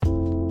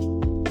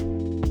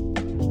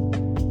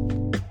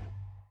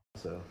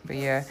But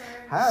yeah,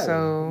 Hi.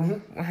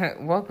 so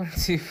welcome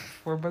to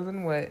For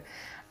Buzzing What.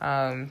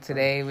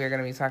 Today we're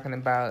going to be talking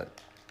about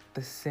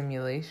the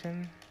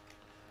simulation.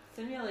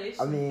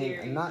 I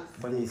mean, not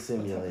the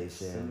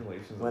simulation.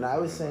 When I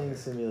was saying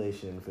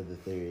simulation for the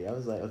theory, I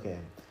was like, okay,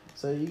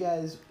 so you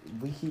guys,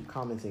 we keep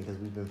commenting because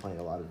we've been playing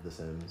a lot of The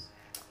Sims,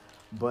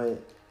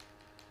 but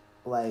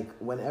like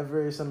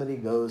whenever somebody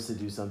goes to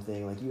do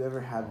something, like you ever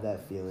have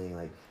that feeling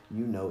like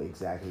you know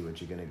exactly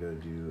what you're gonna go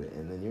do,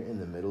 and then you're in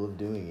the middle of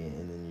doing it,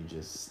 and then you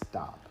just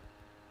stop,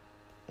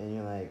 and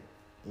you're like,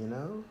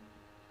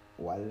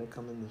 why did I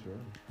come in this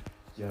room?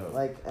 Yo.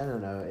 Like, I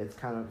don't know, it's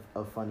kind of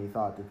a funny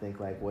thought to think,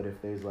 like, what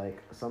if there's,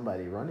 like,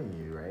 somebody running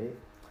you, right?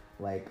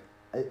 Like,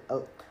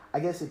 I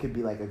guess it could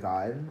be, like, a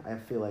god. I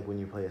feel like when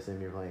you play a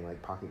sim, you're playing,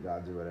 like, pocket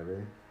gods or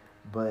whatever.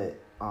 But,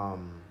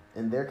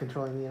 and they're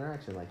controlling the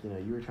interaction. Like,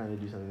 you were trying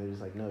to do something, they're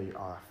just like, no,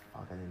 fuck,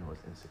 I didn't know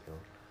it's insta-kill.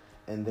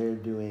 And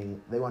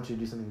they want you to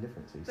do something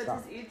different, so you stop. But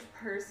does each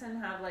person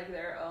have, like,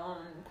 their own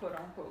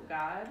quote-unquote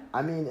god?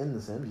 I mean, in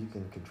The Sims, you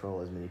can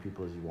control as many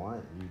people as you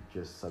want. You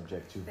just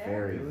subject to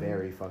very,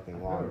 very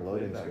fucking long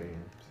loading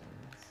screens.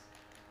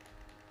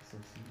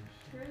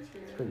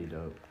 It's pretty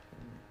dope.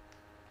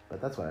 But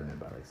that's what I meant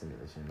by, like,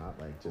 simulation, not,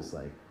 like, just,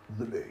 like,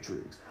 the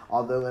Matrix.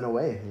 Although, in a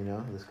way,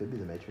 this could be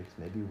the Matrix.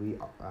 Maybe we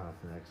are, I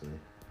don't know, actually.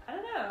 I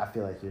don't know. I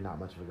feel like you're not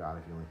much of a god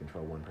if you only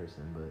control one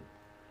person, but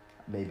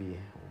maybe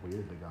we're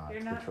the gods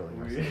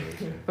controlling our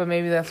simulation. But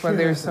maybe that's why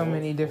there's so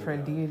many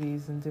different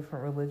deities and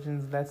different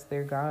religions. That's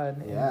their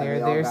god. Yeah, they're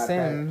their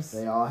Sims.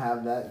 They all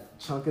have that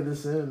chunk of the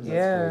Sims.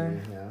 Yeah.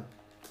 That's crazy. Yeah.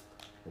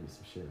 Maybe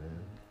some shit,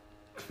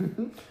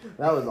 man.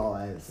 That was all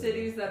I had to say.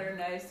 Cities that are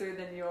nicer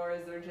than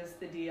yours are just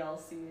the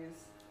DLCs.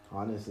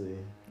 Honestly.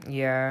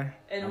 Yeah.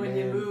 And when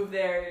you move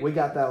there... We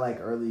got that, like,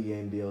 early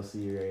game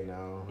DLC right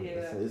now.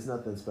 Yeah. It's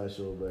nothing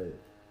special, but...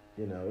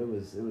 it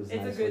was it's nice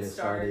a good when it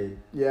started.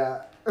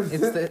 Yeah.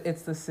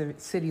 it's the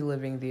city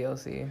living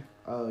DLC.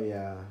 Oh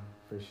yeah,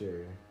 for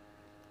sure.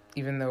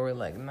 Even though we're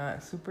like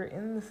not super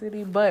in the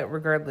city, but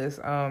regardless,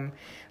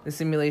 the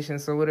simulation.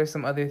 So what are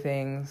some other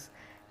things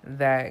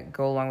that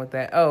go along with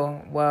that?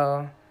 Oh,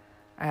 well,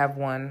 I have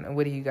one.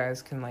 What do you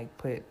guys can like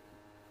put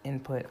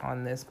input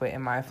on this? But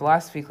in my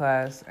philosophy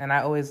class, and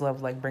I always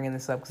love like bringing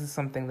this up because it's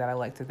something that I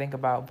like to think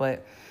about,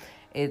 but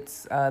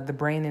it's the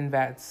brain in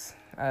vats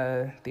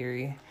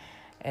theory.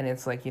 And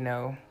it's like,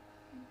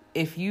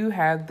 if you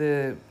had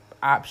the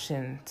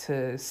option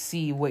to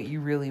see what you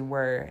really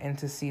were and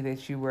to see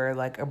that you were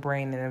like a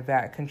brain in a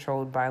vat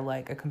controlled by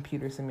like a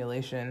computer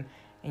simulation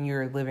and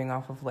you're living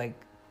off of like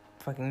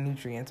fucking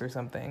nutrients or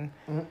something.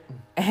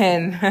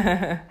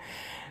 And,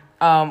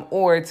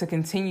 or to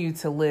continue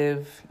to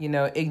live,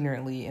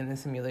 ignorantly in the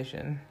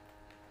simulation.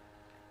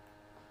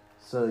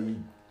 So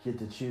you get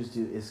to choose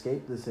to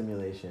escape the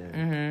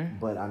simulation,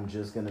 but I'm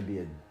just going to be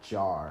a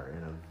jar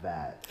in a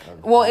vat.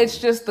 Well, it's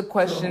just the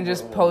question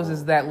just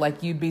poses that,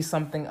 like, you'd be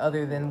something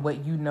other than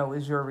what you know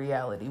is your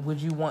reality.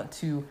 Would you want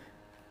to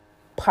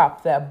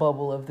pop that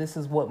bubble of this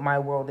is what my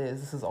world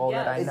is, this is all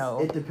that I know?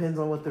 It depends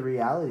on what the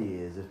reality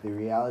is. If the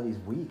reality is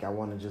weak, I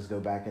want to just go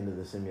back into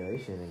the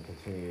simulation and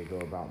continue to go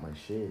about my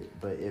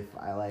shit. But if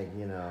I, like,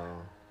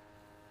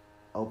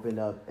 open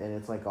up and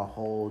it's, like, a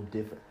whole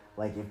different...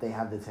 Like, if they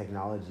have the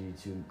technology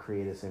to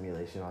create a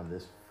simulation on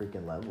this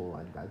freaking level,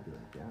 I'd be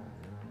like, yeah,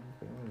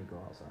 I want to go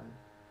outside.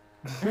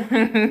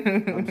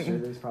 I'm sure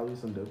there's probably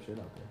some dope shit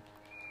out there.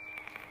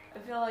 I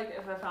feel like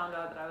if I found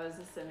out that I was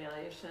a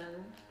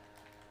simulation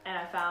and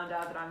I found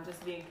out that I'm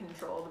just being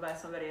controlled by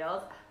somebody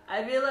else,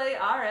 I'd be like,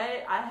 all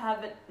right, I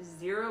have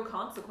zero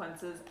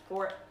consequences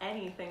for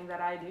anything that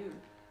I do.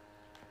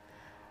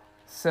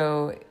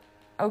 So,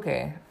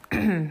 okay.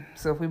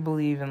 So if we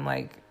believe in,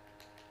 like,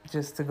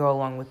 just to go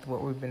along with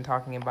what we've been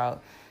talking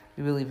about,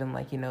 we believe in,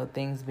 like,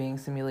 things being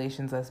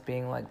simulations, us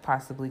being, like,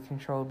 possibly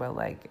controlled by,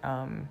 like,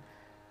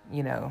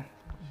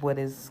 what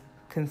is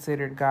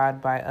considered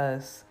God by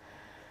us.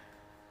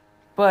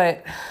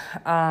 But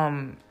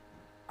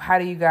how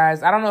do you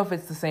guys, I don't know if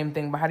it's the same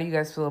thing, but how do you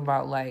guys feel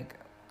about, like,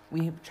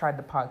 we tried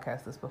to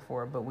podcast this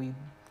before, but we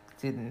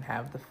didn't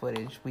have the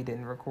footage. We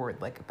didn't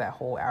record, like, that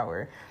whole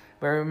hour.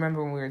 But I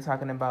remember when we were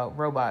talking about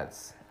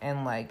robots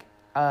and, like,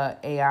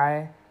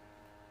 AI,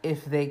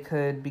 if they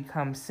could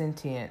become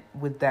sentient,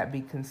 would that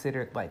be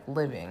considered, like,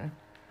 living?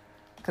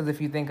 Because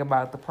if you think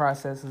about the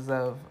processes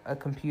of a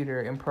computer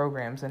and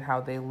programs and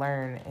how they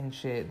learn and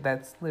shit,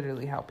 that's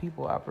literally how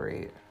people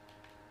operate.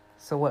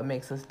 So what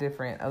makes us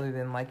different other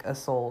than, like, a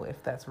soul,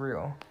 if that's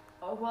real?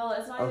 Oh, well,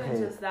 it's not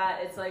even just that.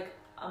 It's, like,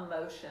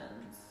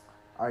 emotions.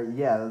 Are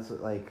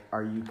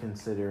you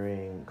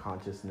considering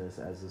consciousness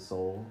as a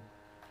soul?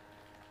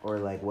 Or,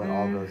 like, what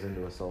all goes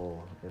into a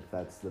soul, if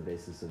that's the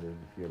basis of it,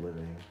 if you're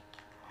living?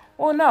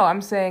 Well, no,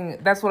 I'm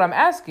saying, that's what I'm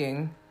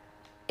asking.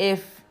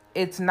 If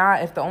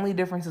the only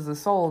difference is a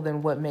soul,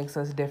 then what makes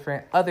us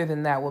different? Other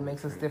than that, what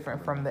makes us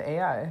different from the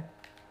AI?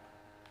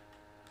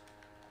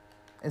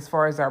 As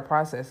far as our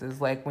processes,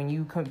 like when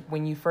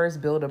you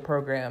first build a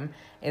program,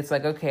 it's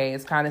like, okay,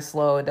 it's kind of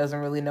slow. It doesn't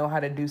really know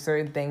how to do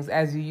certain things.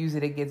 As you use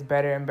it, it gets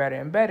better and better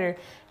and better.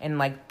 And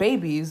like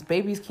babies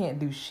can't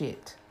do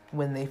shit.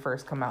 when they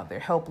first come out, they're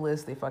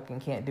helpless. They fucking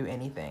can't do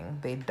anything.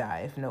 They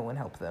die if no one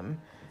helps them.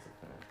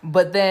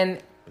 But then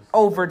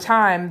over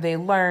time, they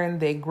learn,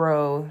 they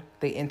grow,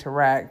 they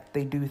interact,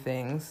 they do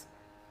things.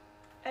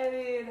 I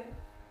mean,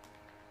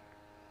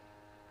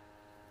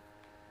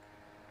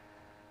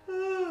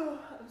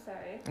 I'm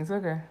sorry. It's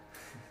okay.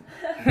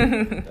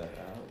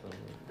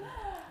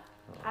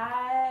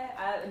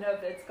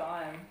 Nope, it's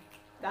gone.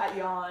 That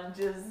yawn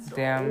just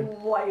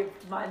Damn.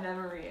 wiped my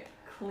memory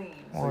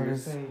clean. So you're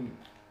saying,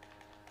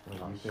 like,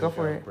 you think Go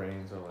for our it.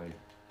 brains are like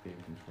being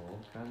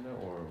controlled, kinda,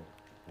 or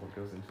what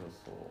goes into a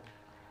soul?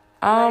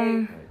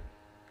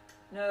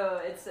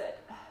 No,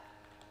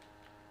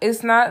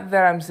 it's not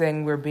that I'm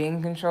saying we're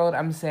being controlled.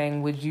 I'm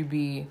saying, would you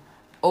be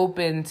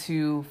open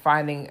to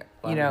finding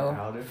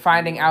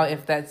out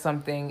if that's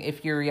something,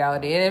 if your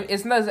reality, and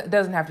it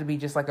doesn't have to be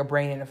just like a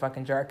brain in a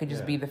fucking jar. It could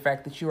just be the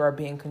fact that you are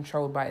being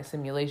controlled by a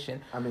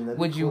simulation. I mean,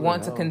 would you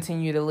want to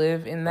continue to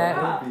live in that?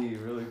 That would be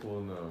really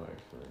cool to know,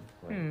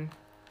 actually.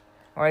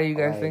 Why do you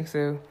guys think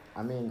so?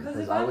 I mean,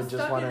 because I would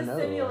just want to know.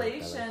 If I'm stuck in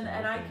a simulation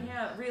and I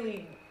can't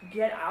really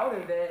get out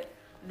of it,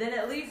 then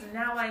at least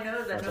now I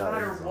know that no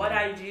matter what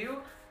I do,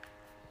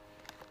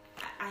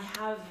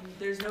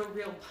 there's no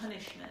real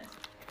punishment.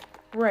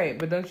 Right,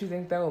 but don't you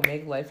think that would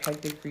make life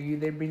hectic for you?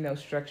 There'd be no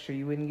structure.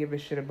 You wouldn't give a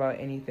shit about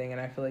anything, and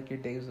I feel like your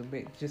days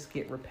would just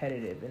get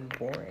repetitive and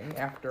boring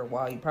after a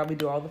while. You'd probably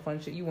do all the fun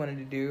shit you wanted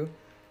to do,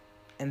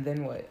 and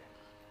then what?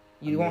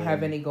 You won't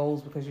have any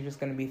goals because you're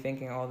just going to be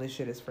thinking all this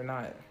shit is for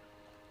naught.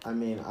 I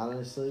mean,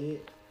 honestly,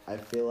 I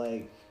feel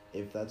like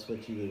if that's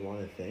what you would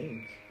want to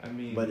think. I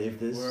mean, but if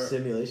this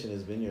simulation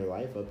has been your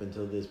life up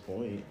until this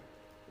point,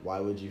 why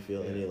would you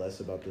feel any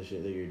less about the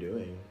shit that you're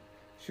doing?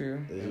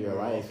 True. This is your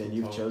life, and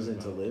you've chosen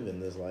to live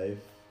in this life.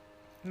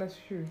 That's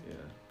true. Yeah.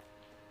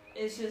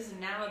 It's just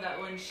now that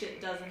when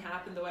shit doesn't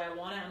happen the way I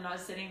want it, I'm not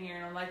sitting here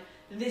and I'm like,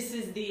 this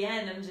is the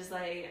end. I'm just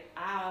like,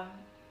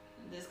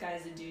 this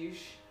guy's a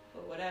douche,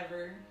 but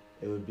whatever.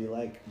 It would be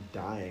like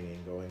dying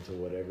and going to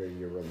whatever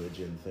your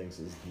religion thinks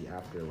is the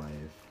afterlife,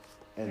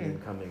 and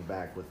then coming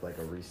back with like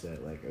a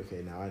reset. Like,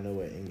 okay, now I know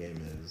what endgame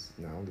is.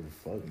 Now I don't give a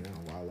fuck. Now,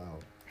 wild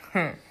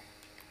out.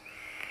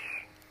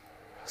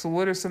 So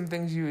what are some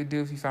things you would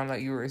do if you found out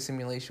you were a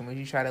simulation? Would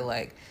you try to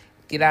like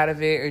get out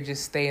of it, or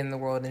just stay in the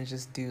world and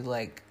just do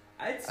like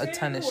a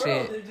ton of shit? I'd stay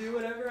in the world and do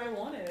whatever I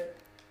wanted.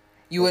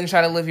 You wouldn't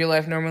try to live your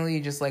life normally?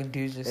 You just like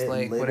do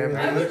like whatever?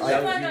 I would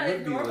live my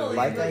life normally.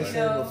 Like I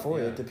said before,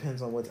 it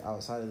depends on what's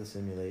outside of the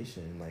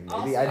simulation. Like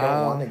maybe I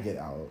don't want to get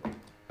out.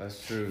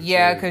 That's true.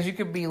 Yeah, because you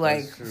could be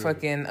like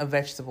fucking a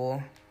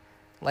vegetable.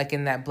 Like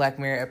in that Black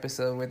Mirror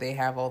episode where they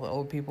have all the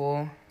old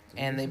people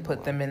and they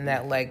put them in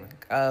that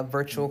like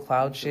virtual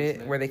cloud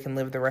shit where they can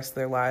live the rest of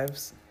their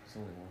lives.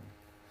 There's only one.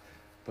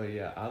 But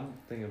yeah, I'm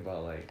thinking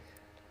about like,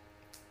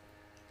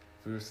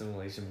 if we were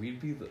simulation, we'd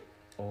be the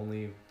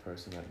only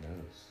person that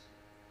knows.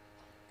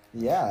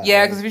 Yeah.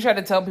 Yeah, because if you try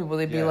to tell people,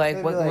 they'd be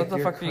like, what the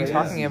fuck are you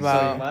talking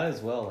about? So you might as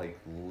well like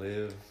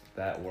live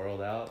that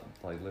world out,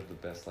 like live the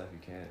best life you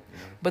can, you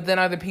know? But then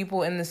are the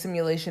people in the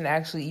simulation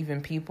actually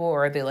even people,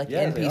 or are they like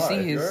NPCs?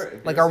 They are.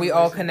 If like, are we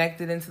all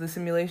connected into the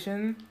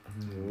simulation?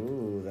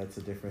 Ooh, that's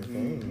a different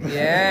thing.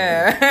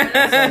 Yeah.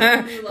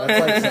 That's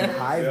like some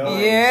hive mind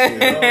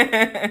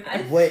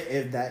shit. What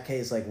if that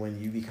case, like when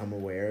you become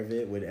aware of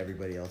it, would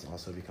everybody else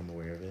also become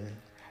aware of it?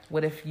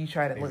 What if you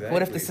try to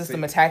what if the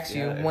system attacks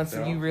you once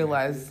you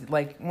realize,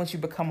 like, once you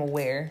become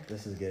aware?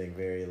 This is getting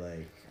very,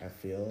 like, I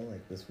feel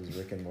like this was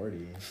Rick and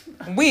Morty.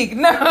 Weak,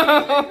 no.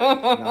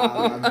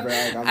 I'm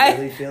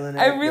really feeling it.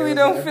 I really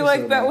don't feel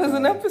like that was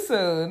an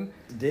episode.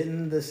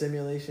 Didn't the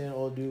simulation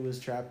old dude was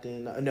trapped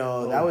in?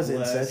 No, that was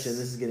Inception.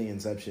 This is getting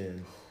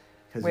Inception.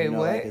 Wait,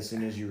 what? Like, as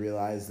soon as you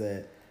realize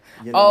that,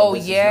 this is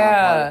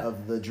not part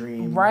of the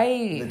dream.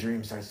 Right. The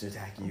dream starts to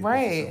attack you.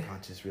 Right. The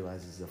subconscious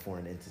realizes it's a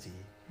foreign entity.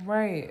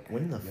 Right.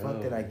 When the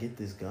fuck did I get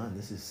this gun?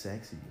 This is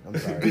sexy. I'm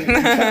sorry.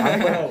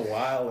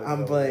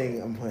 I'm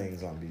playing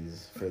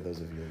zombies for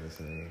those of you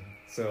listening.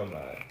 So am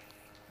I.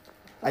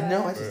 I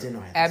know. I just didn't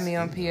know. Add me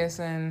on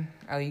PSN.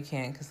 Oh, you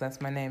can't because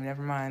that's my name.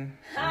 Never mind.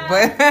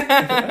 But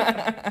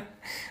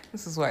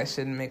this is why I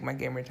shouldn't make my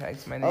gamer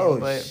tags my name. Oh,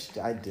 but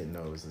I didn't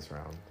know it was this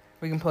round.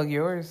 We can plug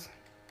yours.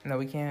 No,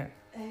 we can't.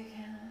 I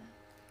can't.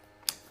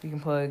 We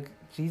can plug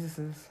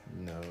Jesus's.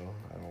 No,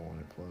 I don't want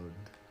it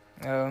plugged.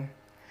 Oh.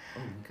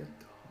 Oh, you got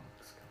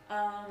dogs.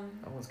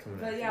 That one's coming.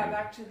 But yeah,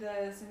 back to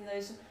the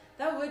simulation.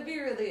 That would be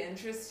really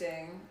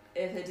interesting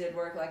if it did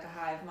work like a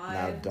hive mind.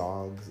 Now,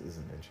 dogs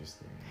isn't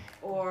interesting.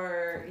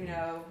 Or, you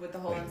know, with the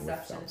whole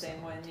Inception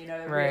thing, when, you know,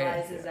 it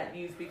realizes that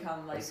you've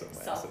become, like,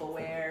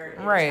 self-aware.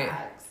 Right.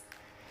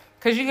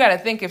 Because you got to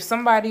think, if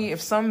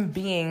some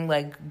being,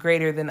 like,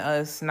 greater than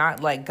us,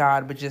 not like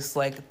God, but just,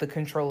 like, the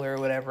controller or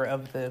whatever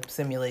of the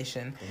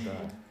simulation,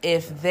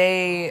 if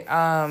they,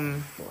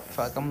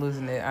 fuck, I'm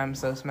losing it. I'm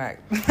so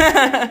smacked.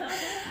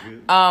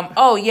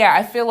 Oh, yeah,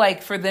 I feel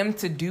like for them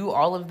to do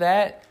all of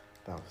that,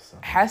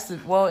 has to,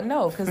 well,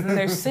 no, because then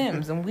there's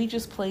Sims, and we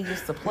just play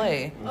just to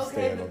play.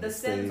 Okay, but the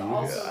Sims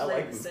also I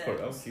like this Sims.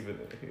 part. I'm keeping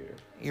it here.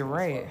 You're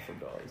right.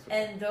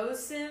 And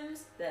those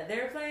Sims that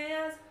they're playing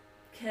as,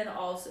 can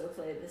also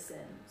play The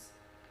Sims.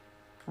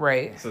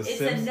 Right. So it's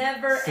Sims, a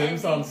never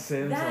Sims ending. on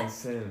Sims on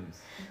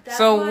Sims.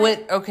 So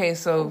what? Okay,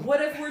 so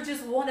what if we're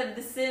just one of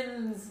the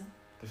Sims?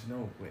 There's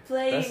no way.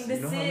 Playing The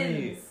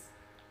Sims.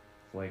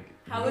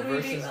 How would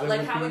we be?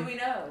 Like, how would we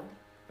know?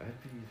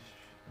 That'd be.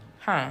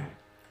 Huh.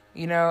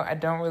 You know, I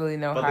don't really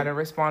know how to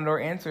respond or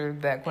answer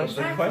that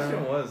question. The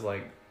question was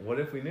like, what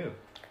if we knew?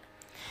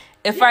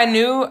 If I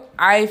knew,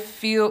 I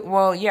feel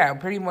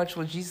pretty much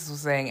what Jesus was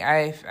saying.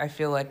 I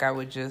feel like I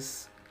would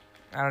just,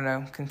 I don't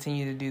know,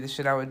 continue to do the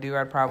shit I would do.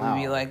 I'd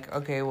probably be like,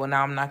 okay, well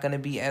now I'm not gonna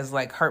be as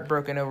like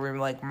heartbroken over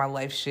like my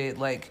life shit.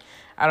 Like,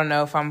 I don't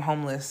know, if I'm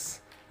homeless,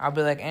 I'll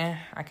be like,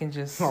 I can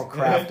just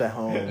craft a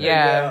home.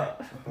 Yeah.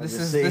 This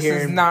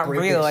is not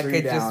real. I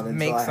could just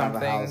make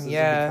something.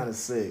 Yeah. Kind of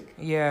sick.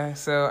 Yeah.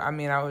 So I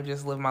mean, I would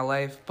just live my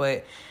life.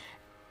 But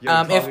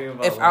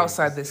if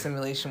outside this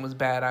simulation was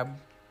bad, I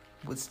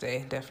would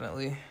stay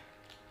definitely.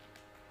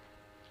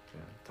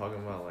 Yeah.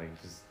 Talking about like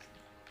just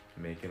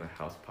making a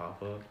house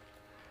pop up.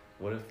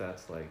 What if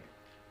that's like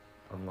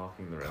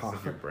unlocking the rest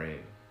of your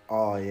brain?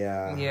 Oh,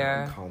 yeah.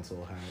 Yeah.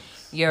 Console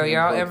hacks. Yo,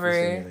 y'all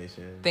ever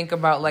think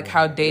about, like,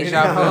 how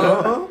Deja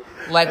Vu...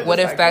 Like, what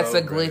if that's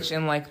a glitch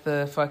in, like,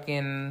 the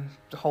fucking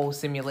whole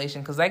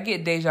simulation? Because I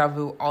get Deja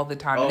Vu all the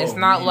time. And it's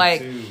not,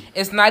 like... Too.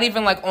 It's not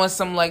even, like, on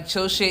some, like,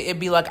 chill shit.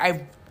 It'd be, like,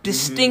 I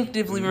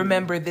distinctively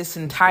remember this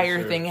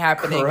entire thing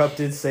happening.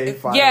 Corrupted save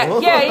file.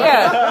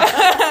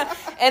 Yeah.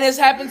 And it's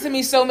happened to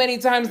me so many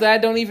times that I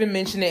don't even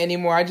mention it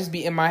anymore. I just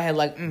be in my head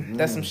like,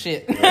 that's some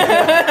shit. No,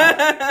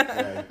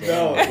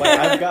 like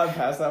I've gotten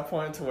past that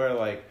point to where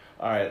like,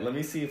 all right, let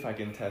me see if I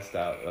can test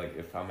out like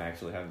if I'm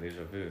actually having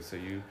deja vu.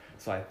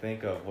 So I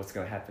think of what's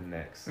gonna happen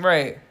next.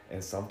 Right.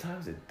 And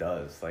sometimes it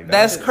does. Like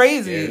that's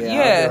crazy. Scary.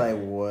 Yeah.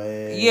 Like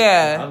what?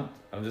 Yeah.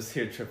 I'm just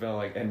here tripping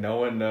like, and no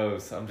one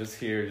knows. I'm just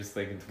here just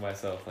thinking to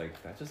myself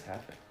like that just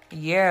happened.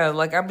 Yeah,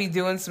 like I'll be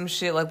doing some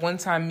shit. Like one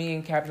time, me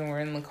and Captain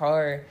were in the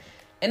car.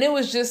 And it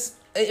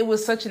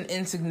was such an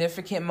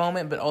insignificant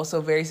moment, but also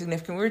very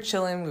significant. We were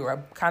chilling. We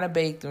were kind of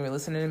baked, and we were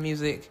listening to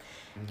music.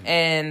 Mm-hmm.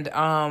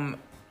 And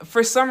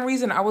for some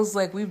reason, I was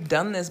like, we've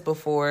done this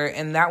before.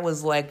 And that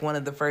was like one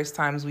of the first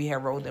times we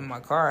had rolled in my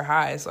car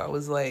high. So I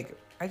was like,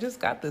 I just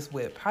got this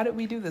whip. How did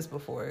we do this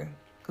before?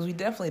 Because we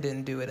definitely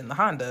didn't do it in the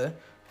Honda.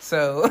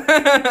 So,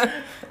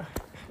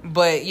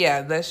 but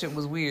yeah, that shit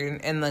was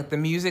weird. And like the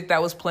music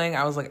that was playing,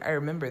 I was like, I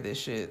remember this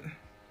shit.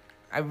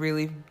 I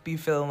really be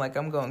feeling like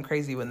I'm going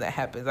crazy when that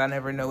happens. I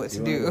never know what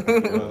to do.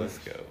 Let's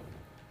go.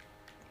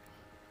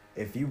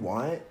 If you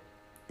want,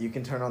 you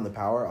can turn on the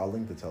power. I'll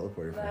link the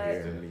teleporter from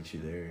here and meet you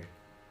there.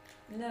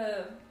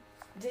 No.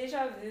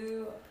 Deja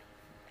vu.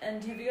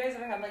 And have you guys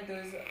ever had like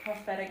those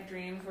prophetic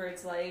dreams where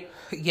it's like...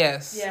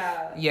 Yes.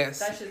 Yeah. Yes.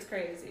 That shit's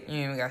crazy. You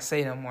ain't even gotta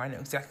say no more. I know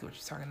exactly what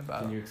you're talking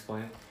about. Can you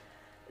explain?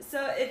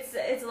 So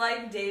it's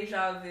like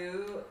deja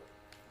vu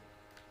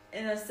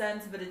in a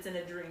sense, but it's in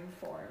a dream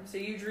form. So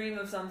you dream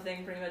of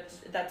something pretty much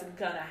that's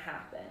gonna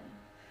happen.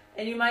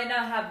 And you might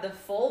not have the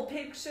full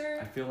picture.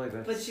 I feel like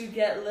that's... But you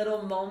get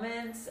little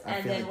moments,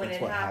 and then when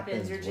it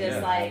happens, you're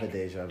just like...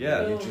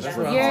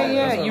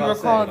 Yeah, you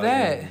recall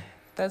that.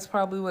 That's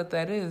probably what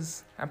that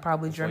is. I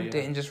probably dreamt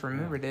it and just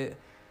remembered it.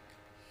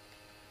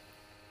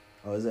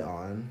 Oh, is it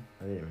on?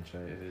 I didn't even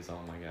check. It is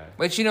on, my guy.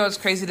 But you know, it's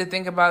crazy to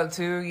think about,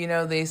 too. You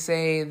know, they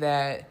say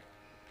that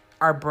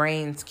our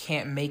brains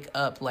can't make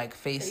up, like,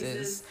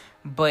 faces.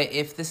 But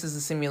if this is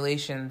a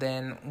simulation,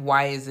 then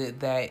why is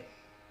it that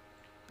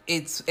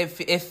it's... If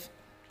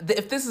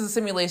this is a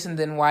simulation,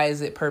 then why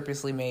is it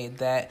purposely made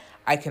that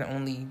I can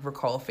only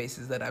recall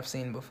faces that I've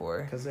seen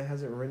before? Because it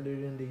hasn't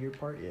rendered into your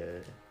part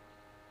yet.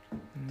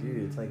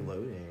 Dude, it's like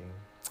loading.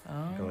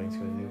 Going to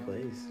a new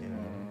place, you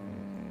know.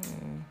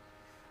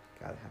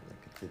 Gotta have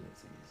the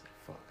contingencies.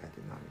 Fuck, I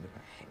did not mean to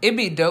pack. It'd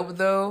be dope,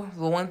 though.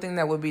 The one thing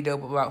that would be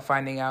dope about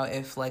finding out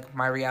if, like,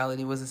 my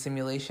reality was a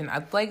simulation,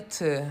 I'd like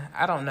to,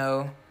 I don't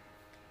know,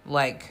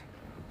 like,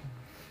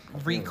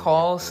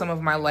 recall some of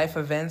my life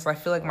events. I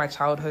feel like my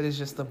childhood is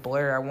just a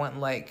blur. I want,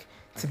 like,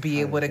 to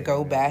be able to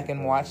go back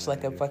and watch,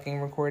 like, a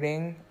fucking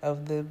recording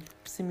of the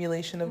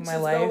simulation of my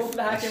life. Go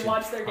back and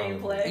watch their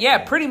gameplay. Yeah,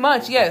 pretty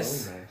much,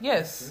 yes.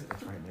 Yes.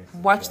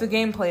 Watch the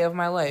gameplay of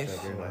my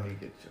life. That's what I need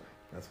to.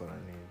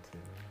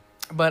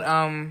 But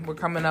we're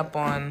coming up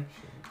on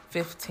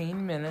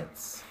 15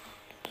 minutes.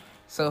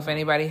 So if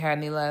anybody had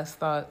any last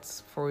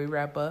thoughts before we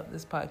wrap up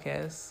this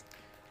podcast.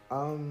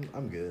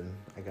 I'm good.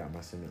 I got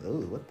my sim.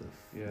 Ooh, what the?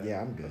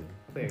 Yeah, I'm good.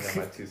 I think I got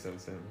my 2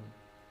 cents in.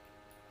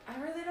 I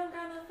really don't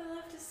got nothing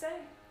left to say.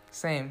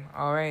 Same.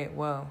 All right.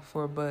 Well,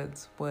 for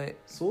buds, what?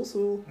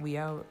 Soul. We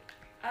out.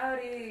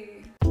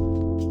 Howdy.